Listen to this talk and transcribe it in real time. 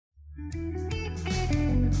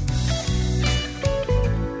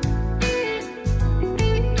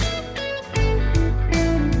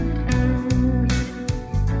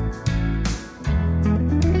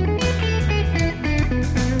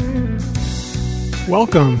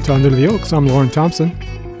Welcome to Under the Oaks. I'm Lauren Thompson.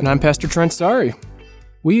 And I'm Pastor Trent Starry.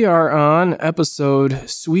 We are on episode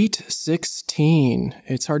Sweet 16.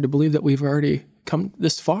 It's hard to believe that we've already come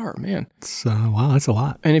this far, man. Wow, that's a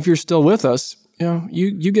lot. And if you're still with us,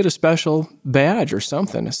 you get a special badge or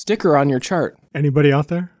something, a sticker on your chart. Anybody out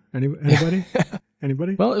there? Anybody?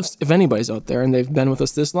 Anybody? Well, if anybody's out there and they've been with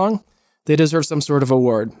us this long, they deserve some sort of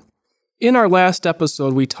award. In our last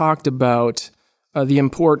episode, we talked about the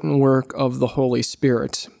important work of the Holy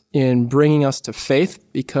Spirit in bringing us to faith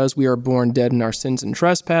because we are born dead in our sins and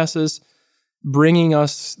trespasses, bringing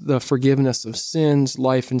us the forgiveness of sins,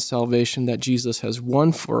 life, and salvation that Jesus has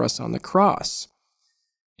won for us on the cross.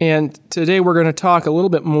 And today we're going to talk a little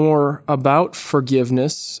bit more about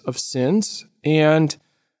forgiveness of sins and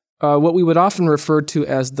what we would often refer to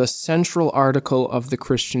as the central article of the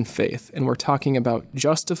Christian faith. And we're talking about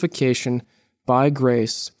justification by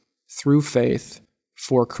grace through faith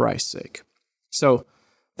for Christ's sake. So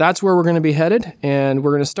that's where we're going to be headed, and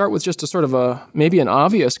we're going to start with just a sort of maybe an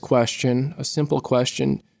obvious question, a simple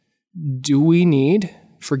question. Do we need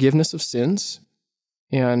forgiveness of sins?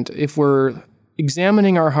 And if we're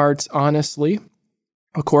examining our hearts honestly,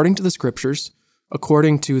 according to the Scriptures,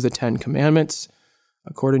 according to the Ten Commandments,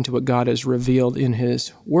 according to what God has revealed in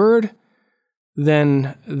His Word,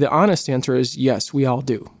 then the honest answer is yes, we all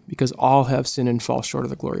do, because all have sinned and fall short of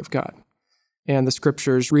the glory of God. And the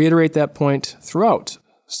Scriptures reiterate that point throughout.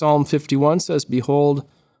 Psalm 51 says, "Behold,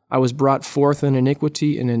 I was brought forth in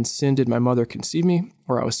iniquity, and in sin did my mother conceive me,"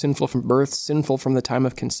 or I was sinful from birth, sinful from the time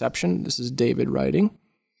of conception. This is David writing.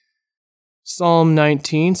 Psalm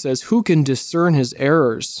 19 says, "Who can discern his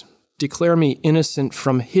errors? Declare me innocent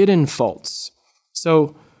from hidden faults."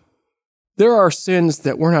 So there are sins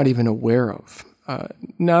that we're not even aware of.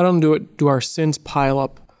 Not only do our sins pile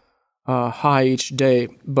up high each day,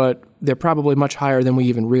 but they're probably much higher than we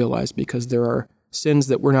even realize because there are sins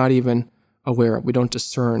that we're not even aware of. We don't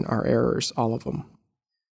discern our errors, all of them.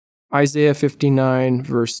 Isaiah 59,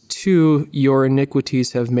 verse 2, "Your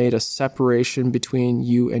iniquities have made a separation between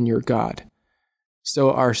you and your God."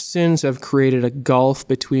 So our sins have created a gulf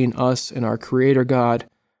between us and our Creator God,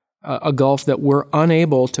 a gulf that we're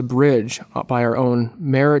unable to bridge by our own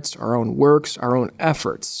merits, our own works, our own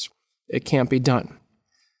efforts. It can't be done.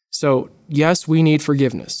 So, yes, we need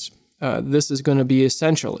forgiveness. This is going to be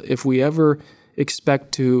essential. If we ever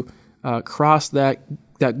expect to cross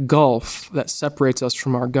that gulf that separates us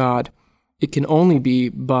from our God, it can only be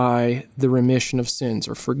by the remission of sins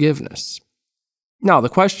or forgiveness. Now, the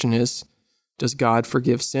question is, does God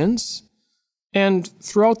forgive sins? And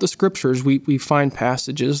throughout the Scriptures, we find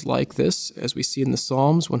passages like this, as we see in the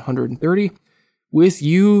Psalms 130, "With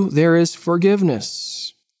you there is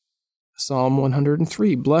forgiveness." Psalm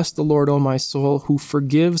 103, "Bless the Lord, O my soul, who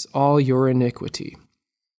forgives all your iniquity."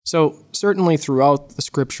 So certainly throughout the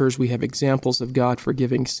Scriptures, we have examples of God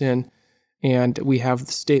forgiving sin, and we have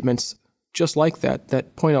statements just like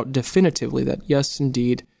that point out definitively that yes,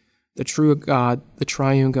 indeed, the true God, the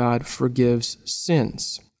triune God, forgives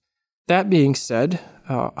sins. That being said,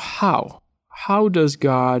 how? How does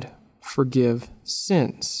God forgive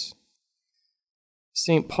sins?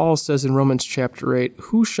 St. Paul says in Romans chapter 8,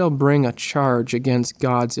 "Who shall bring a charge against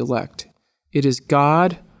God's elect? It is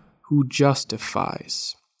God who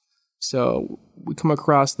justifies." So we come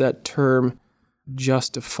across that term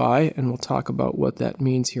justify, and we'll talk about what that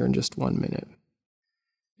means here in just 1 minute.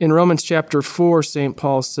 In Romans chapter 4, St.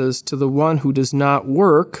 Paul says, "To the one who does not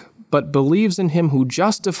work, but believes in him who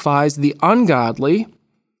justifies the ungodly,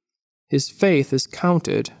 his faith is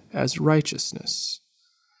counted as righteousness."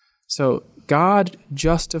 So God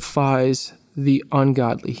justifies the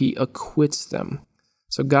ungodly. He acquits them.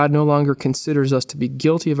 So God no longer considers us to be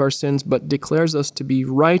guilty of our sins, but declares us to be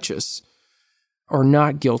righteous or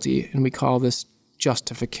not guilty, and we call this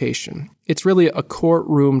justification. It's really a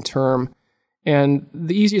courtroom term, and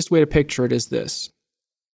the easiest way to picture it is this.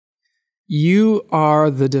 You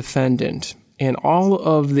are the defendant, and all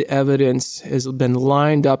of the evidence has been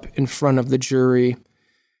lined up in front of the jury,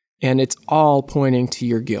 and it's all pointing to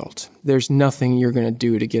your guilt. There's nothing you're going to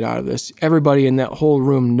do to get out of this. Everybody in that whole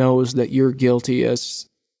room knows that you're guilty as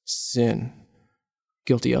sin.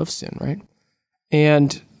 Guilty of sin, right?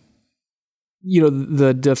 And,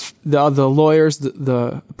 the lawyers,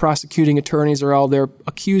 the prosecuting attorneys are all there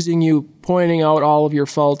accusing you, pointing out all of your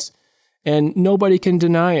faults, and nobody can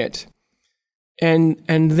deny it. And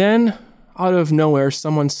then out of nowhere,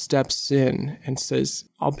 someone steps in and says,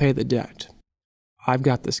 I'll pay the debt. I've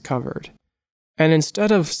got this covered. And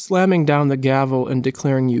instead of slamming down the gavel and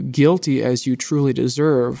declaring you guilty as you truly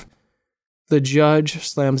deserve, the judge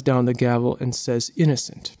slams down the gavel and says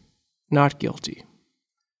innocent, not guilty,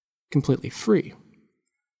 completely free.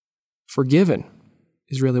 Forgiven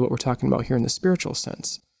is really what we're talking about here in the spiritual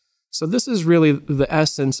sense. So this is really the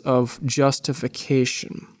essence of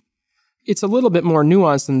justification. It's a little bit more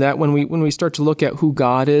nuanced than that when we start to look at who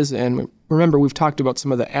God is, and remember we've talked about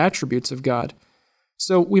some of the attributes of God.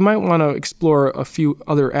 So we might want to explore a few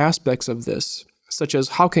other aspects of this, such as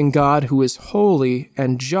how can God, who is holy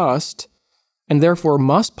and just, and therefore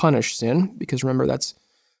must punish sin, because remember that's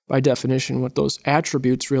by definition what those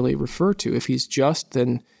attributes really refer to. If he's just,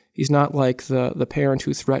 then he's not like the parent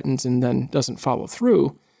who threatens and then doesn't follow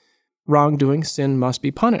through. Wrongdoing, sin must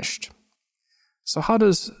be punished. So how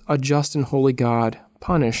does a just and holy God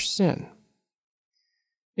punish sin?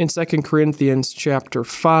 In 2 Corinthians chapter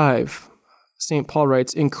 5, St. Paul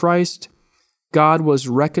writes, in Christ, God was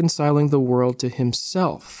reconciling the world to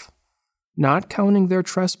himself, not counting their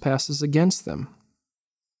trespasses against them.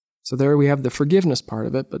 So there we have the forgiveness part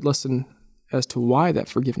of it, but listen as to why that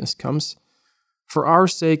forgiveness comes. For our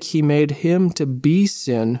sake he made him to be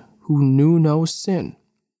sin who knew no sin,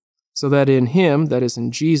 so that in him, that is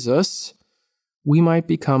in Jesus, we might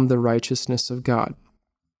become the righteousness of God.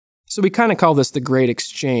 So we kind of call this the great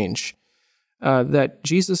exchange, that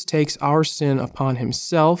Jesus takes our sin upon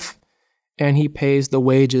himself and he pays the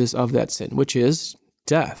wages of that sin, which is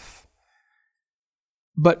death.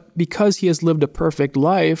 But because he has lived a perfect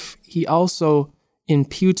life, he also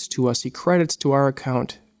imputes to us, he credits to our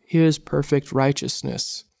account his perfect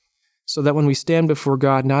righteousness, so that when we stand before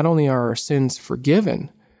God, not only are our sins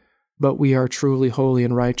forgiven, but we are truly holy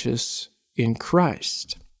and righteous in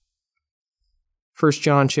Christ. 1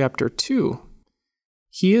 John chapter 2,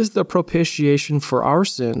 he is the propitiation for our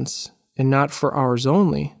sins, and not for ours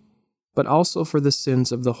only, but also for the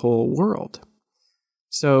sins of the whole world.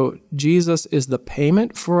 So Jesus is the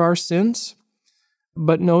payment for our sins,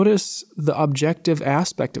 but notice the objective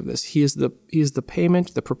aspect of this. He is the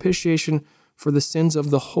payment, the propitiation for the sins of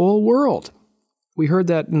the whole world. We heard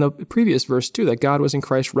that in the previous verse too, that God was in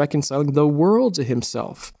Christ reconciling the world to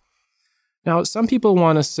himself. Now, some people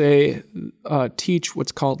want to say, teach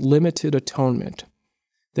what's called limited atonement,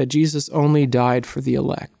 that Jesus only died for the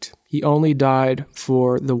elect. He only died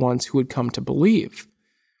for the ones who would come to believe.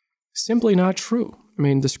 Simply not true. I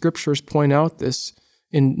mean, the scriptures point out this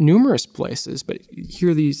in numerous places, but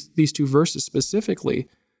here these two verses specifically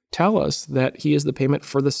tell us that he is the payment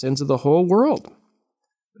for the sins of the whole world,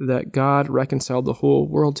 that God reconciled the whole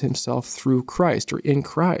world to himself through Christ or in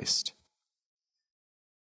Christ.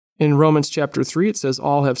 In Romans chapter 3, it says,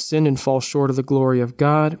 all have sinned and fall short of the glory of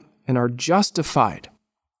God and are justified,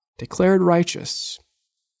 declared righteous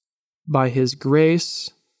by his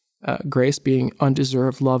grace, grace being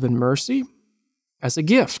undeserved love and mercy, as a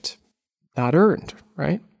gift, not earned,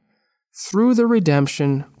 right? Through the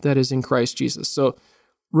redemption that is in Christ Jesus. So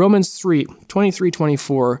Romans 3, 23,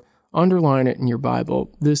 24, underline it in your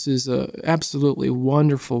Bible. This is an absolutely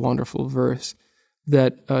wonderful, wonderful verse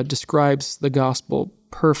that describes the gospel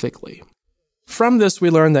perfectly. From this,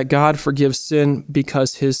 we learn that God forgives sin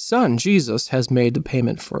because his Son, Jesus, has made the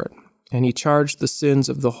payment for it. And he charged the sins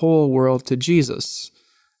of the whole world to Jesus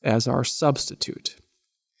as our substitute.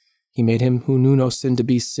 He made him who knew no sin to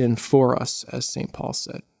be sin for us, as St. Paul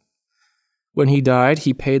said. When he died,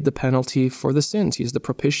 he paid the penalty for the sins. He is the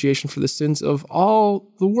propitiation for the sins of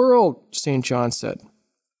all the world, St. John said,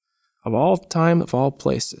 of all time, of all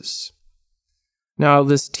places. Now,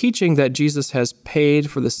 this teaching that Jesus has paid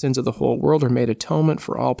for the sins of the whole world or made atonement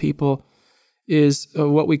for all people is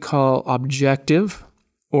what we call objective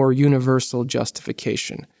or universal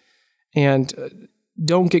justification. And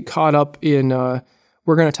don't get caught up in,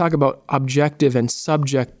 we're going to talk about objective and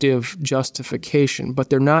subjective justification, but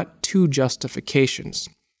they're not two justifications.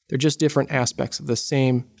 They're just different aspects of the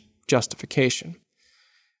same justification.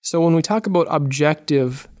 So when we talk about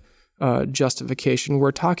objective justification,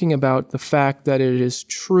 we're talking about the fact that it is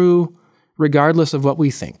true regardless of what we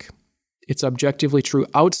think. It's objectively true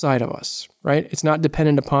outside of us, right? It's not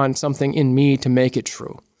dependent upon something in me to make it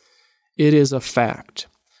true. It is a fact.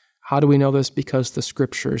 How do we know this? Because the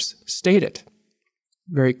scriptures state it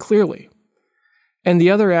very clearly. And the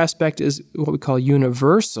other aspect is what we call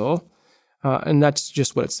universal, and that's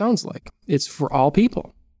just what it sounds like. It's for all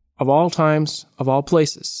people, of all times, of all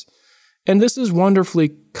places. And this is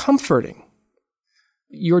wonderfully comforting.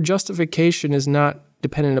 Your justification is not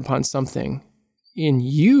dependent upon something in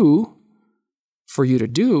you, for you to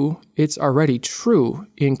do. It's already true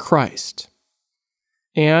in Christ.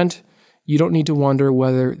 And you don't need to wonder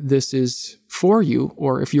whether this is for you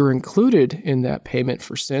or if you're included in that payment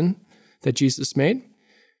for sin that Jesus made,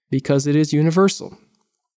 because it is universal.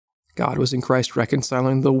 God was in Christ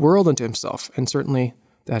reconciling the world unto himself, and certainly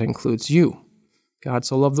that includes you. God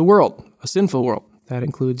so loved the world, a sinful world, that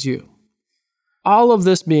includes you. All of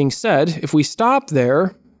this being said, if we stop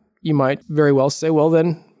there, you might very well say, well,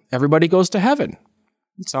 then everybody goes to heaven.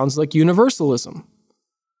 It sounds like universalism.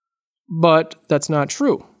 But that's not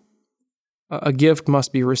true. A gift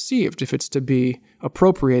must be received if it's to be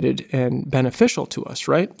appropriated and beneficial to us,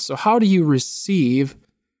 right? So how do you receive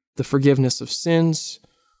the forgiveness of sins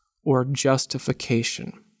or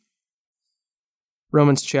justification?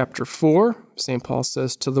 Romans chapter 4, St. Paul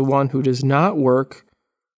says, to the one who does not work,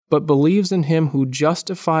 but believes in him who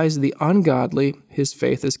justifies the ungodly, his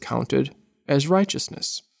faith is counted as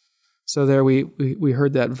righteousness. So there we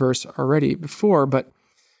heard that verse already before, but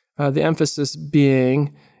the emphasis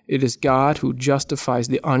being it is God who justifies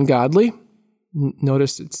the ungodly.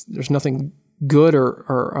 Notice there's nothing good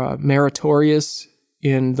or meritorious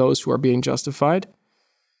in those who are being justified.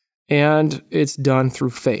 And it's done through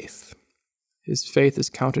faith. His faith is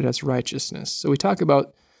counted as righteousness. So we talk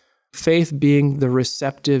about faith being the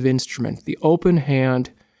receptive instrument, the open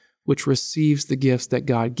hand which receives the gifts that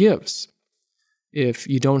God gives. If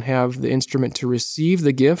you don't have the instrument to receive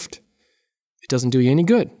the gift, it doesn't do you any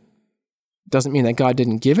good. It doesn't mean that God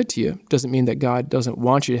didn't give it to you. It doesn't mean that God doesn't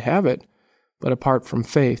want you to have it. But apart from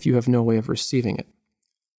faith, you have no way of receiving it.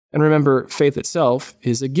 And remember, faith itself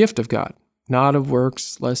is a gift of God, not of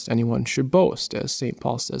works, lest anyone should boast, as St.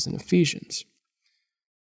 Paul says in Ephesians.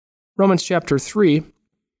 Romans chapter 3,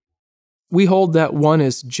 we hold that one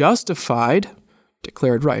is justified,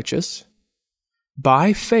 declared righteous,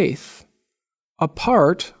 by faith,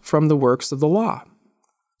 apart from the works of the law.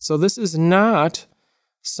 So this is not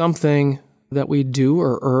something that we do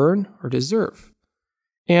or earn or deserve.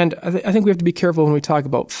 And I think we have to be careful when we talk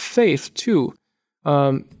about faith, too.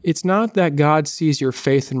 It's not that God sees your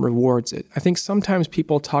faith and rewards it. I think sometimes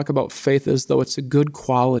people talk about faith as though it's a good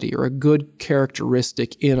quality or a good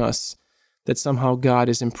characteristic in us that somehow God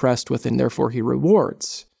is impressed with and therefore he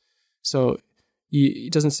rewards. So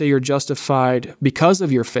it doesn't say you're justified because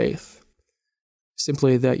of your faith,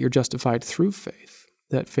 simply that you're justified through faith.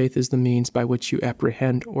 That faith is the means by which you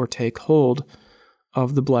apprehend or take hold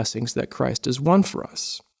of the blessings that Christ has won for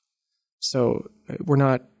us. So we're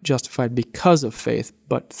not justified because of faith,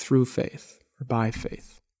 but through faith, or by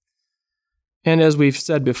faith. And as we've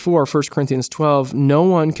said before, 1 Corinthians 12, no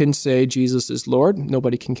one can say Jesus is Lord.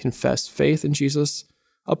 Nobody can confess faith in Jesus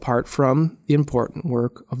apart from the important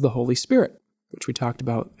work of the Holy Spirit, which we talked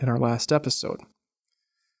about in our last episode.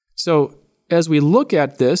 So as we look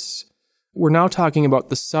at this, we're now talking about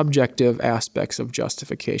the subjective aspects of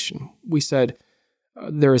justification. We said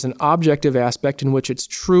there is an objective aspect in which it's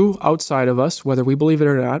true outside of us, whether we believe it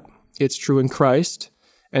or not. It's true in Christ,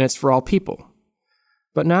 and it's for all people.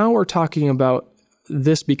 But now we're talking about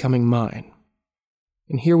this becoming mine.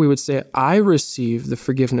 And here we would say, I receive the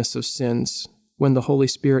forgiveness of sins when the Holy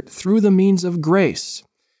Spirit, through the means of grace,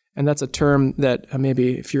 and that's a term that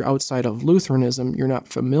maybe if you're outside of Lutheranism, you're not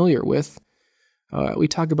familiar with. We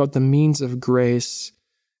talk about the means of grace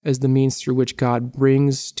as the means through which God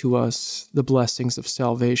brings to us the blessings of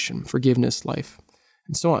salvation, forgiveness, life,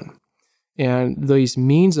 and so on. And these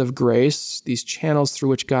means of grace, these channels through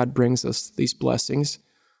which God brings us these blessings,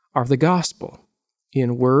 are the gospel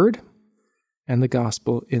in word and the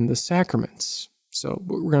gospel in the sacraments. So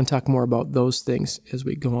we're going to talk more about those things as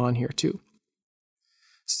we go on here too.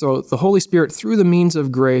 So the Holy Spirit, through the means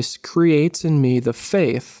of grace, creates in me the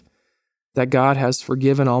faith that God has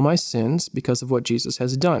forgiven all my sins because of what Jesus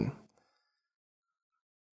has done.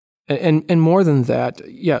 And more than that,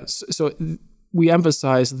 yes, so we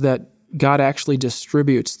emphasize that God actually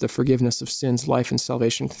distributes the forgiveness of sins, life, and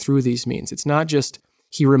salvation through these means. It's not just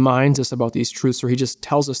he reminds us about these truths or he just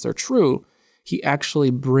tells us they're true. He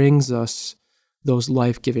actually brings us those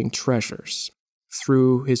life-giving treasures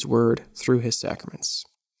through his word, through his sacraments.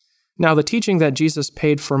 Now, the teaching that Jesus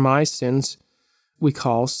paid for my sins we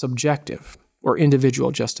call subjective or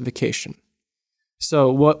individual justification.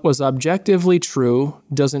 So what was objectively true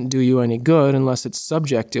doesn't do you any good unless it's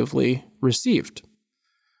subjectively received.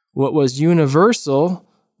 What was universally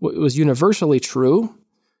true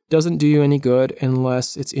doesn't do you any good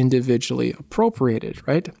unless it's individually appropriated,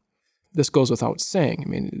 right? This goes without saying. I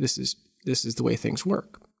mean, this is the way things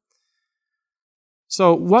work.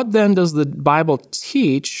 So what then does the Bible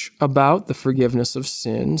teach about the forgiveness of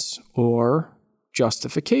sins or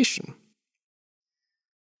justification?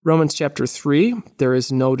 Romans chapter 3, there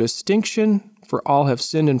is no distinction, for all have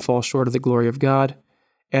sinned and fall short of the glory of God,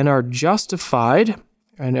 and are justified,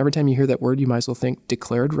 and every time you hear that word, you might as well think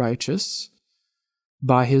declared righteous,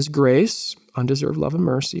 by his grace, undeserved love and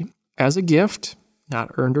mercy, as a gift, not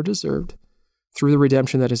earned or deserved, through the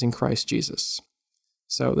redemption that is in Christ Jesus.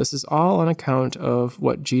 So this is all on account of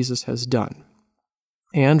what Jesus has done.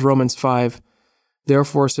 And Romans 5,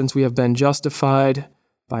 therefore, since we have been justified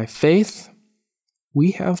by faith,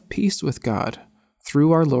 we have peace with God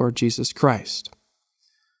through our Lord Jesus Christ.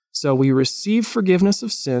 So we receive forgiveness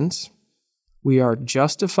of sins. We are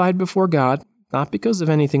justified before God, not because of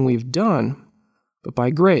anything we've done, but by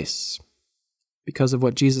grace, because of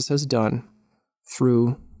what Jesus has done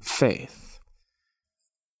through faith.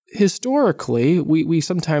 Historically, we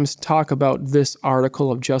sometimes talk about this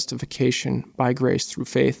article of justification by grace through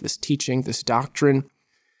faith, this teaching, this doctrine,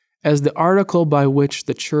 as the article by which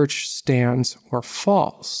the church stands or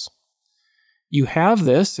falls. You have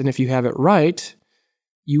this, and if you have it right,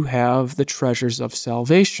 you have the treasures of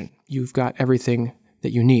salvation. You've got everything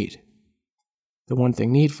that you need, the one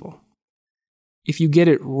thing needful. If you get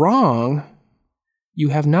it wrong, you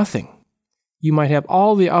have nothing. You might have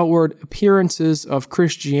all the outward appearances of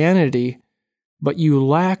Christianity, but you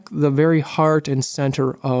lack the very heart and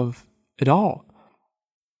center of it all.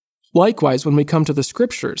 Likewise, when we come to the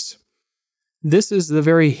Scriptures, this is the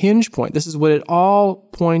very hinge point. This is what it all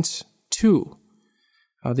points to.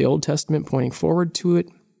 The Old Testament pointing forward to it,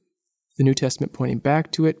 the New Testament pointing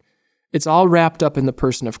back to it. It's all wrapped up in the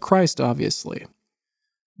person of Christ, obviously.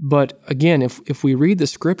 But again, if we read the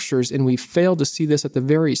Scriptures and we fail to see this at the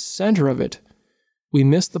very center of it, we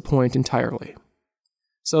miss the point entirely.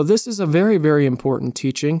 So this is a very, very important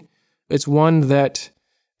teaching. It's one that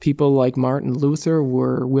people like Martin Luther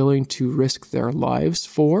were willing to risk their lives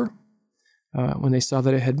for when they saw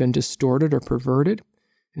that it had been distorted or perverted.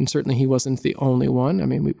 And certainly he wasn't the only one. I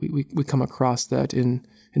mean, we come across that in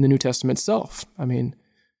the New Testament itself. I mean,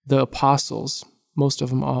 the apostles, most of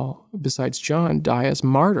them all, besides John, die as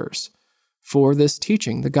martyrs for this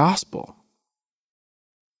teaching, the gospel.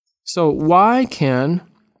 So why can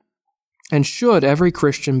and should every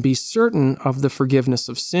Christian be certain of the forgiveness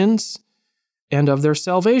of sins and of their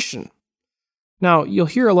salvation? Now, you'll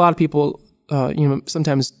hear a lot of people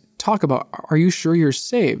sometimes talk about, are you sure you're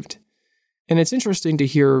saved? And it's interesting to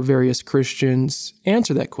hear various Christians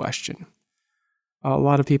answer that question. A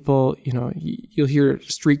lot of people, you'll hear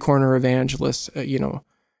street corner evangelists,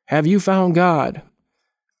 have you found God?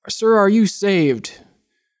 Sir, are you saved?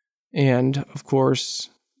 And of course,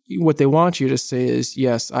 what they want you to say is,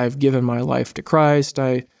 yes, I've given my life to Christ.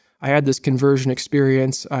 I had this conversion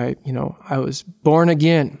experience. I was born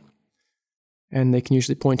again. And they can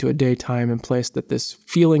usually point to a day, time, and place that this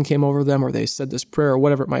feeling came over them, or they said this prayer, or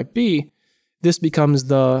whatever it might be. This becomes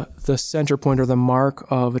the center point or the mark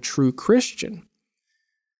of a true Christian.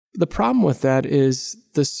 The problem with that is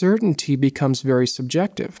the certainty becomes very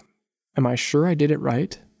subjective. Am I sure I did it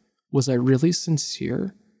right? Was I really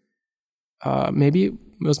sincere? Maybe it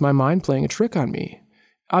was my mind playing a trick on me.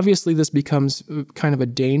 Obviously, this becomes kind of a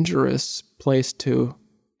dangerous place to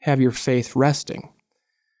have your faith resting.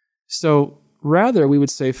 So rather, we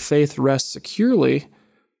would say faith rests securely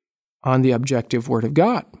on the objective Word of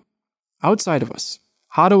God, outside of us.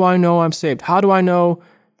 How do I know I'm saved? How do I know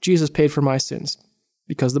Jesus paid for my sins?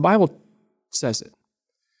 Because the Bible says it.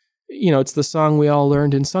 It's the song we all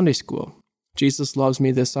learned in Sunday school. Jesus loves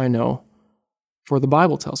me, this I know, for the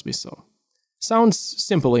Bible tells me so. Sounds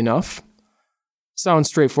simple enough, sounds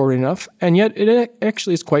straightforward enough, and yet it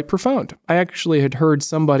actually is quite profound. I actually had heard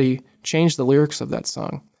somebody change the lyrics of that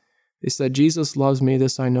song. They said, Jesus loves me,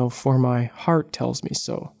 this I know, for my heart tells me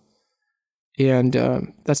so. And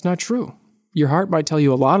that's not true. Your heart might tell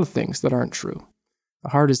you a lot of things that aren't true. The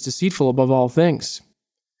heart is deceitful above all things.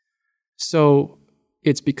 So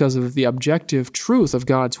it's because of the objective truth of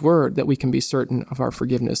God's word that we can be certain of our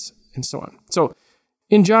forgiveness and so on. So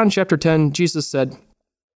in John chapter 10, Jesus said,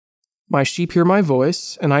 my sheep hear my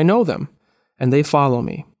voice, and I know them, and they follow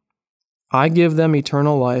me. I give them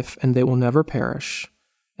eternal life, and they will never perish,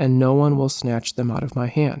 and no one will snatch them out of my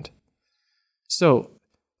hand. So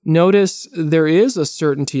notice there is a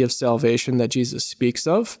certainty of salvation that Jesus speaks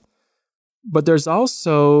of, but there's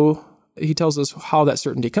also, he tells us how that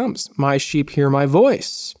certainty comes. My sheep hear my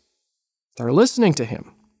voice. They're listening to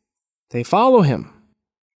him. They follow him.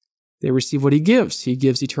 They receive what he gives. He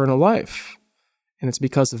gives eternal life. And it's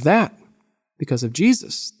because of that, because of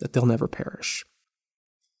Jesus, that they'll never perish.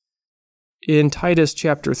 In Titus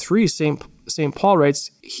chapter 3, St. Paul writes,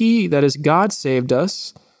 he, that is God, saved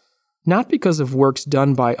us, not because of works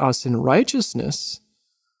done by us in righteousness,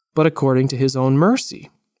 but according to his own mercy,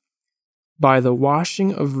 by the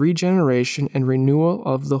washing of regeneration and renewal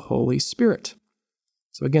of the Holy Spirit.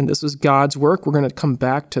 So again, this is God's work. We're going to come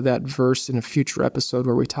back to that verse in a future episode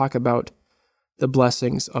where we talk about the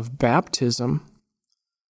blessings of baptism.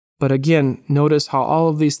 But again, notice how all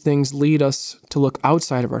of these things lead us to look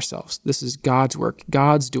outside of ourselves. This is God's work,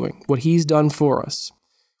 God's doing, what He's done for us,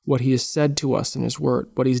 what He has said to us in His Word,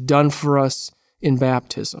 what He's done for us in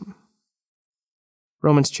baptism.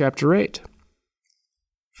 Romans chapter 8.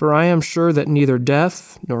 For I am sure that neither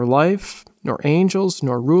death, nor life, nor angels,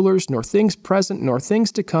 nor rulers, nor things present, nor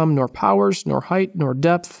things to come, nor powers, nor height, nor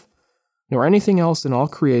depth, nor anything else in all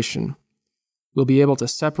creation will be able to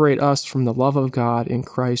separate us from the love of God in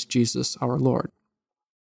Christ Jesus our Lord.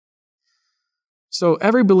 So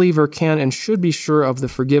every believer can and should be sure of the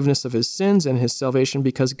forgiveness of his sins and his salvation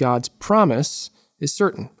because God's promise is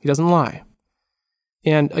certain. He doesn't lie.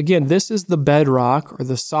 And again, this is the bedrock or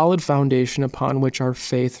the solid foundation upon which our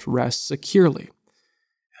faith rests securely.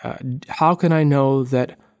 How can I know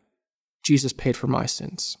that Jesus paid for my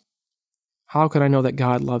sins? How can I know that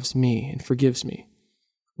God loves me and forgives me?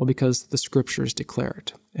 Well, because the Scriptures declare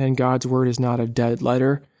it. And God's Word is not a dead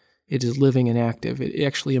letter. It is living and active. It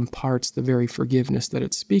actually imparts the very forgiveness that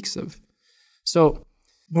it speaks of. So,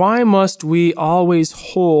 why must we always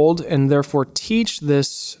hold and therefore teach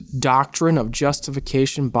this doctrine of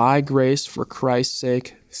justification by grace for Christ's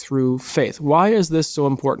sake through faith? Why is this so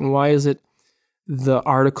important? Why is it the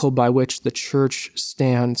article by which the church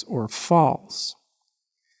stands or falls?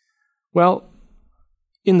 Well,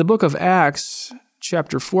 in the book of Acts,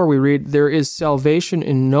 chapter 4, we read, there is salvation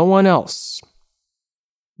in no one else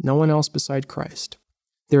beside Christ.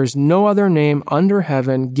 There is no other name under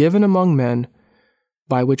heaven given among men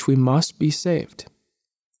by which we must be saved.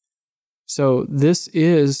 So this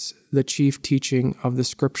is the chief teaching of the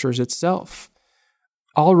Scriptures itself.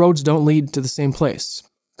 All roads don't lead to the same place.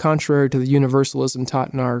 Contrary to the universalism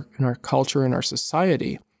taught in our culture and our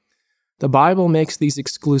society, the Bible makes these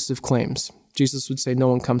exclusive claims. Jesus would say, no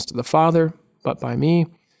one comes to the Father but by me.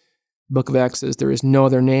 The book of Acts says there is no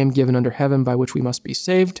other name given under heaven by which we must be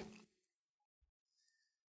saved.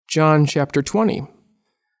 John chapter 20.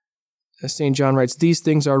 St. John writes, these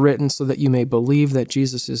things are written so that you may believe that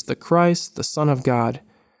Jesus is the Christ, the Son of God,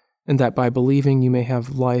 and that by believing you may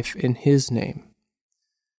have life in His name.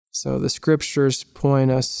 So the Scriptures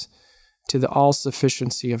point us to the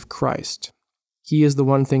all-sufficiency of Christ. He is the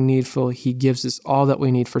one thing needful. He gives us all that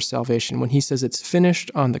we need for salvation. When He says it's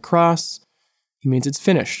finished on the cross, He means it's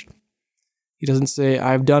finished. He doesn't say,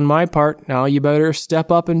 I've done my part, now you better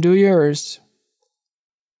step up and do yours.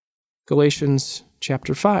 Galatians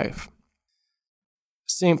chapter 5.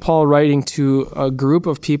 St. Paul writing to a group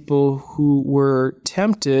of people who were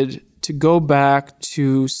tempted to go back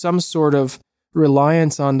to some sort of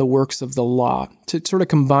reliance on the works of the law, to sort of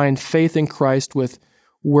combine faith in Christ with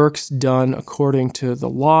works done according to the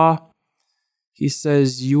law. He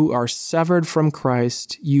says, you are severed from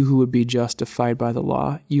Christ, you who would be justified by the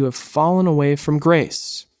law. You have fallen away from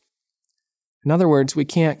grace. In other words, we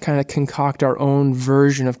can't kind of concoct our own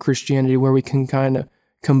version of Christianity where we can kind of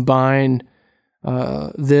combine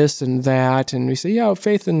this and that, and we say, yeah,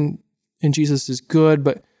 faith in Jesus is good,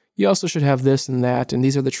 but you also should have this and that, and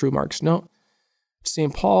these are the true marks. No,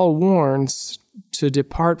 St. Paul warns to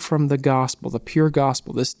depart from the gospel, the pure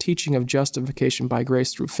gospel. This teaching of justification by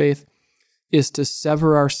grace through faith is to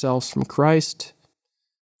sever ourselves from Christ,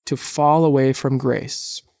 to fall away from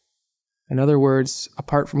grace. In other words,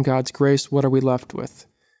 apart from God's grace, what are we left with?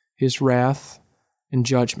 His wrath and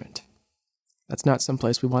judgment. That's not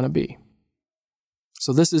someplace we want to be.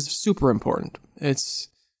 So this is super important. It's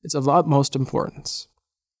of utmost importance.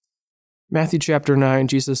 Matthew chapter 9,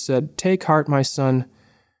 Jesus said, take heart, my son,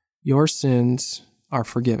 your sins are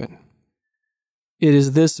forgiven. It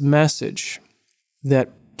is this message that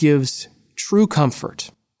gives true comfort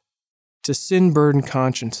to sin-burdened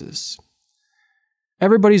consciences.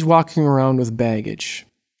 Everybody's walking around with baggage.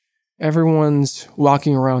 Everyone's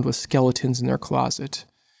walking around with skeletons in their closet.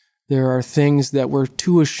 There are things that we're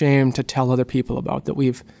too ashamed to tell other people about, that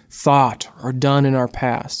we've thought or done in our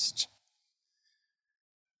past.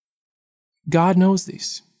 God knows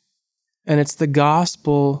these. And it's the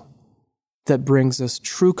gospel that brings us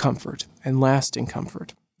true comfort and lasting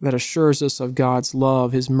comfort, that assures us of God's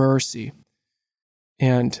love, His mercy,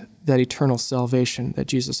 and that eternal salvation that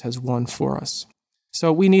Jesus has won for us.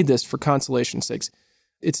 So we need this for consolation's sakes.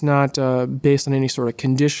 It's not based on any sort of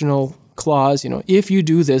conditional clause, if you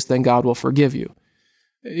do this, then God will forgive you.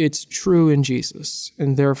 It's true in Jesus,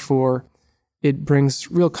 and therefore it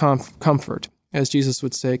brings real comfort. As Jesus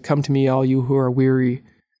would say, come to me, all you who are weary,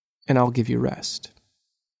 and I'll give you rest.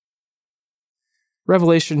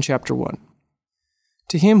 Revelation chapter 1.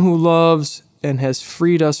 To him who loves and has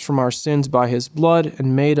freed us from our sins by his blood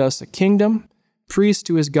and made us a kingdom, priest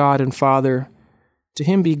to his God and Father, to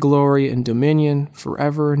him be glory and dominion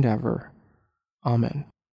forever and ever. Amen.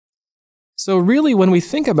 So really, when we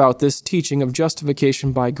think about this teaching of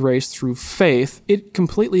justification by grace through faith, it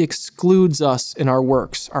completely excludes us in our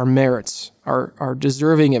works, our merits, our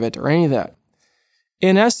deserving of it, or any of that.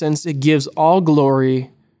 In essence, it gives all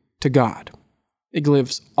glory to God. It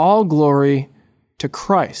gives all glory to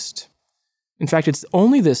Christ. In fact, it's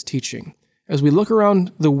only this teaching. As we look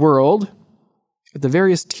around the world at the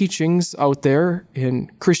various teachings out there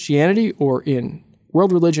in Christianity or in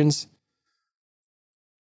world religions,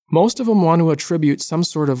 most of them want to attribute some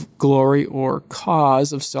sort of glory or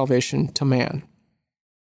cause of salvation to man.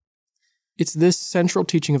 It's this central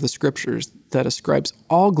teaching of the Scriptures that ascribes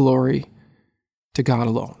all glory to God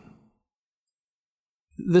alone.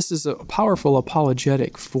 This is a powerful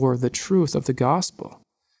apologetic for the truth of the gospel.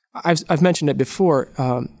 I've mentioned it before.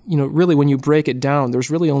 Really, when you break it down,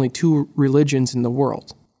 there's really only two religions in the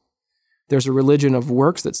world. There's a religion of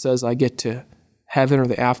works that says I get to heaven or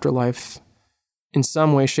the afterlife in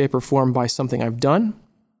some way, shape, or form by something I've done.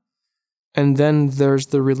 And then there's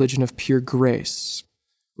the religion of pure grace,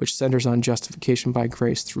 which centers on justification by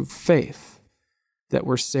grace through faith, that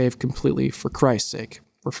we're saved completely for Christ's sake.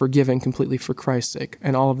 We're forgiven completely for Christ's sake.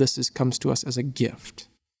 And all of this comes to us as a gift.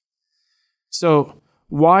 So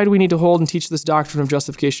why do we need to hold and teach this doctrine of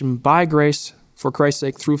justification by grace for Christ's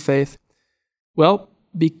sake through faith? Well,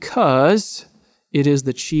 because it is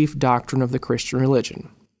the chief doctrine of the Christian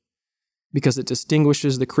religion. Because it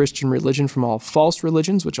distinguishes the Christian religion from all false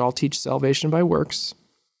religions, which all teach salvation by works.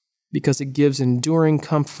 Because it gives enduring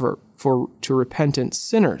comfort to repentant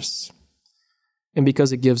sinners. And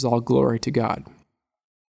because it gives all glory to God.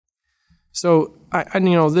 So,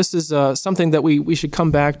 this is something that we should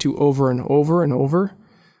come back to over and over and over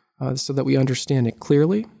so that we understand it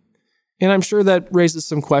clearly. And I'm sure that raises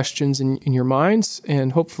some questions in your minds,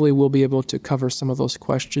 and hopefully we'll be able to cover some of those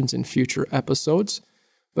questions in future episodes.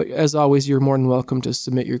 But as always, you're more than welcome to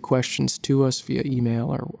submit your questions to us via email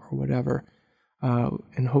or whatever,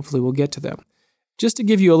 and hopefully we'll get to them. Just to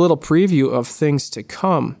give you a little preview of things to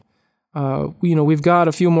come, we've got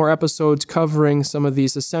a few more episodes covering some of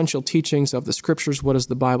these essential teachings of the Scriptures. What does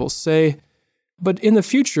the Bible say? But in the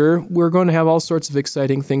future, we're going to have all sorts of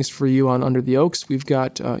exciting things for you on Under the Oaks. We've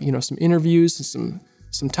got, some interviews and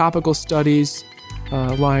some topical studies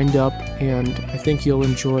lined up, and I think you'll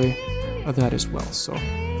enjoy that as well. So,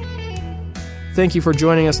 thank you for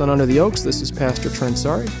joining us on Under the Oaks. This is Pastor Trent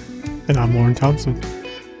Sari. And I'm Lauren Thompson.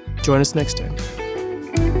 Join us next time.